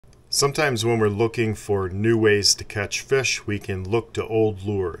Sometimes when we're looking for new ways to catch fish, we can look to old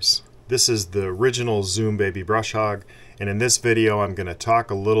lures. This is the original Zoom Baby Brush Hog, and in this video I'm going to talk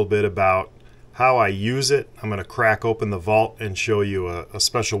a little bit about how I use it. I'm going to crack open the vault and show you a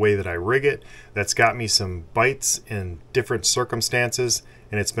special way that I rig it that's got me some bites in different circumstances,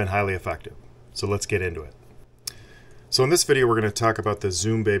 and it's been highly effective. So let's get into it. So in this video we're going to talk about the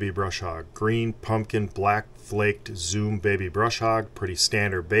Zoom Baby Brush Hog. Green pumpkin black flaked Zoom Baby Brush Hog, pretty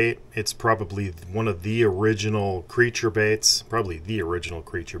standard bait. It's probably one of the original creature baits,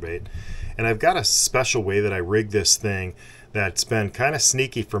 And I've got a special way that I rig this thing that's been kind of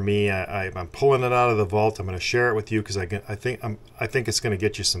sneaky for me. I'm pulling it out of the vault. I'm going to share it with you because I think it's going to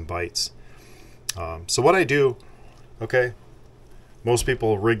get you some bites. So what I do, okay, most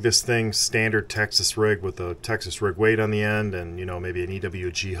people rig this thing standard Texas rig with a Texas rig weight on the end and, you know, maybe an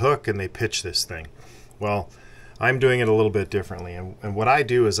EWG hook, and they pitch this thing. Well, I'm doing it a little bit differently, and what I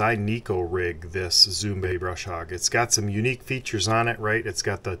do is I Nico rig this Zoom Baby Brush Hog. It's got some unique features on it, right? It's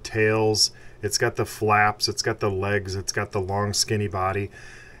got the tails, it's got the flaps, it's got the legs, it's got the long skinny body,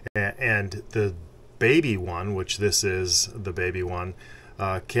 and the baby one, which this is the baby one,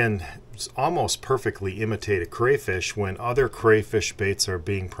 can almost perfectly imitate a crayfish when other crayfish baits are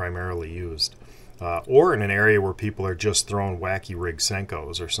being primarily used. Or in an area where people are just throwing wacky rig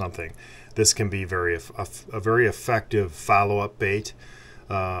Senkos or something. This can be a very effective follow-up bait,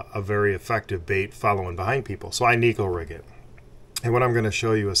 a very effective bait following behind people. So I Nico rig it. And what I'm going to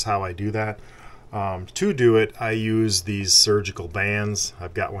show you is how I do that. To do it, I use these surgical bands.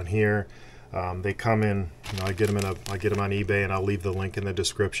 I've got one here. They come in, you know, I get them on eBay, and I'll leave the link in the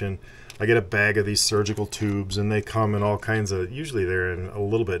description. I get a bag of these surgical tubes, and they come in all kinds of, usually they're in a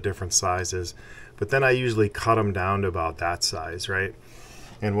little bit different sizes, but then I usually cut them down to about that size, right?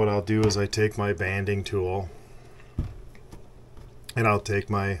 And what I'll do is I take my banding tool, and I'll take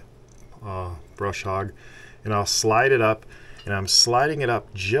my brush hog, and I'll slide it up, and I'm sliding it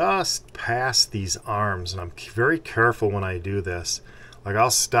up just past these arms, and I'm very careful when I do this. Like, I'll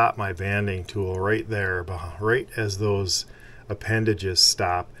stop my banding tool right there, right as those appendages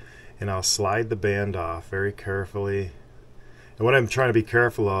stop, and I'll slide the band off very carefully. And what I'm trying to be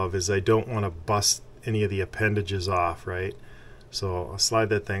careful of is I don't want to bust any of the appendages off, right? So I'll slide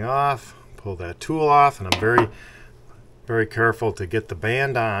that thing off, pull that tool off, and I'm very, very careful to get the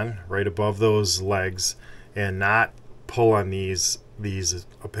band on right above those legs and not pull on these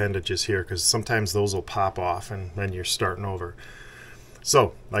appendages here, because sometimes those will pop off and then you're starting over.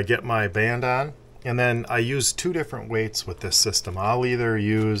 So I get my band on, and then I use two different weights with this system. I'll either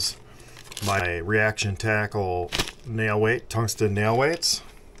use my reaction tackle nail weight, tungsten nail weights.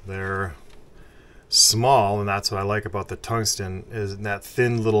 They're small, and that's what I like about the tungsten, is that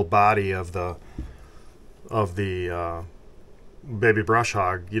thin little body of the baby brush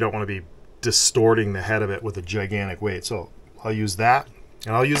hog. You don't want to be distorting the head of it with a gigantic weight. So I'll use that,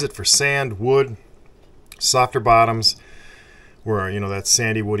 and I'll use it for sand, wood, softer bottoms, where, you know, that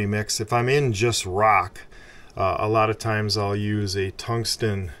sandy woody mix. If I'm in just rock, a lot of times I'll use a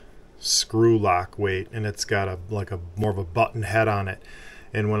tungsten screw lock weight, and it's got more of a button head on it.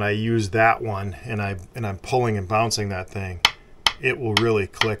 And when I use that one and I'm pulling and bouncing that thing, it will really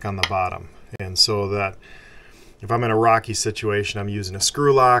click on the bottom. And so that if I'm in a rocky situation, I'm using a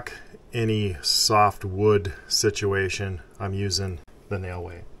screw lock. Any soft wood situation, I'm using the nail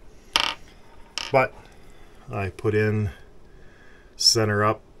weight. But I put in, center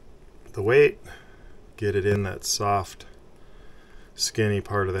up the weight, get it in that soft skinny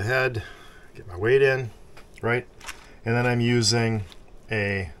part of the head, get my weight in, right? And then I'm using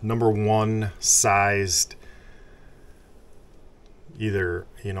a #1 sized, either,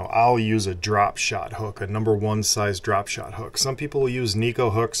 you know, I'll use a drop shot hook, a #1 size drop shot hook. Some people use Nico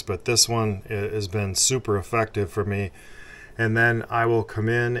hooks, but this one has been super effective for me. And then I will come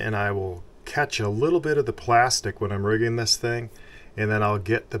in and I will catch a little bit of the plastic when I'm rigging this thing, and then I'll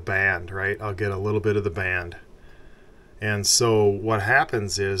get the band, right? I'll get a little bit of the band. And so what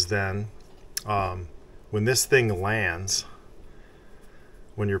happens is then when this thing lands,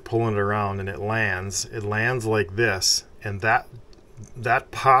 when you're pulling it around and it lands like this, and that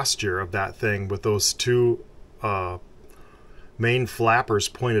posture of that thing with those two main flappers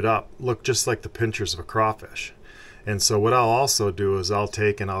pointed up look just like the pinchers of a crawfish. And so what I'll also do is I'll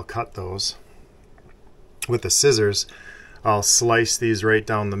take and I'll cut those with the scissors. I'll slice these right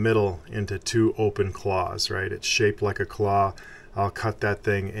down the middle into two open claws, right? It's shaped like a claw. I'll cut that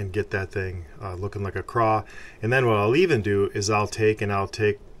thing and get that thing looking like a craw. And then what I'll even do is I'll take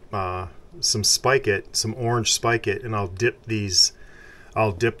some spike it, some orange spike it, and I'll dip those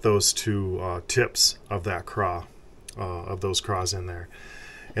two tips of that craw, of those craws in there.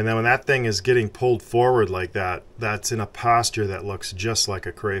 And then when that thing is getting pulled forward like that, that's in a posture that looks just like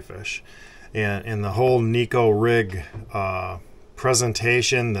a crayfish. And the whole Nico rig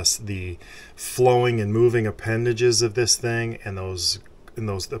presentation, the flowing and moving appendages of this thing, and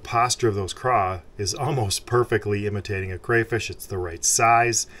the posture of those craw is almost perfectly imitating a crayfish. It's the right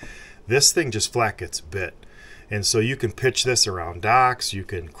size. This thing just flat gets bit. And so you can pitch this around docks, you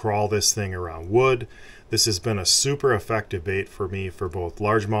can crawl this thing around wood. This has been a super effective bait for me for both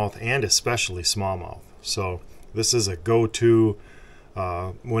largemouth and especially smallmouth. So this is a go-to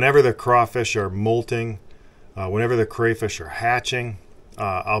whenever the crawfish are molting, whenever the crayfish are hatching.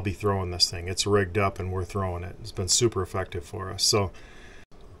 I'll be throwing this thing. It's rigged up and we're throwing it. It's been super effective for us.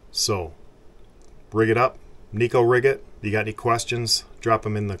 So rig it up, Nico rig it. If you got any questions, drop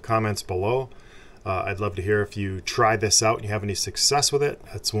them in the comments below. I'd love to hear if you try this out and you have any success with it.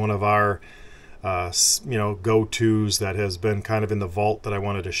 That's one of our go-tos that has been kind of in the vault that I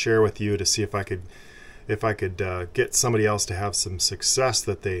wanted to share with you to see if I could get somebody else to have some success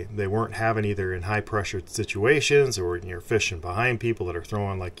that they weren't having either in high pressure situations or when you're fishing behind people that are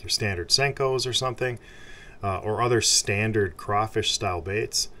throwing like your standard Senkos or something, or other standard crawfish style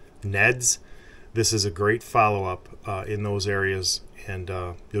baits, Neds. This is a great follow-up in those areas, and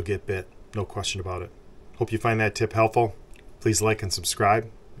you'll get bit, no question about it. Hope you find that tip helpful. Please like and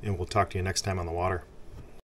subscribe, and we'll talk to you next time on the water.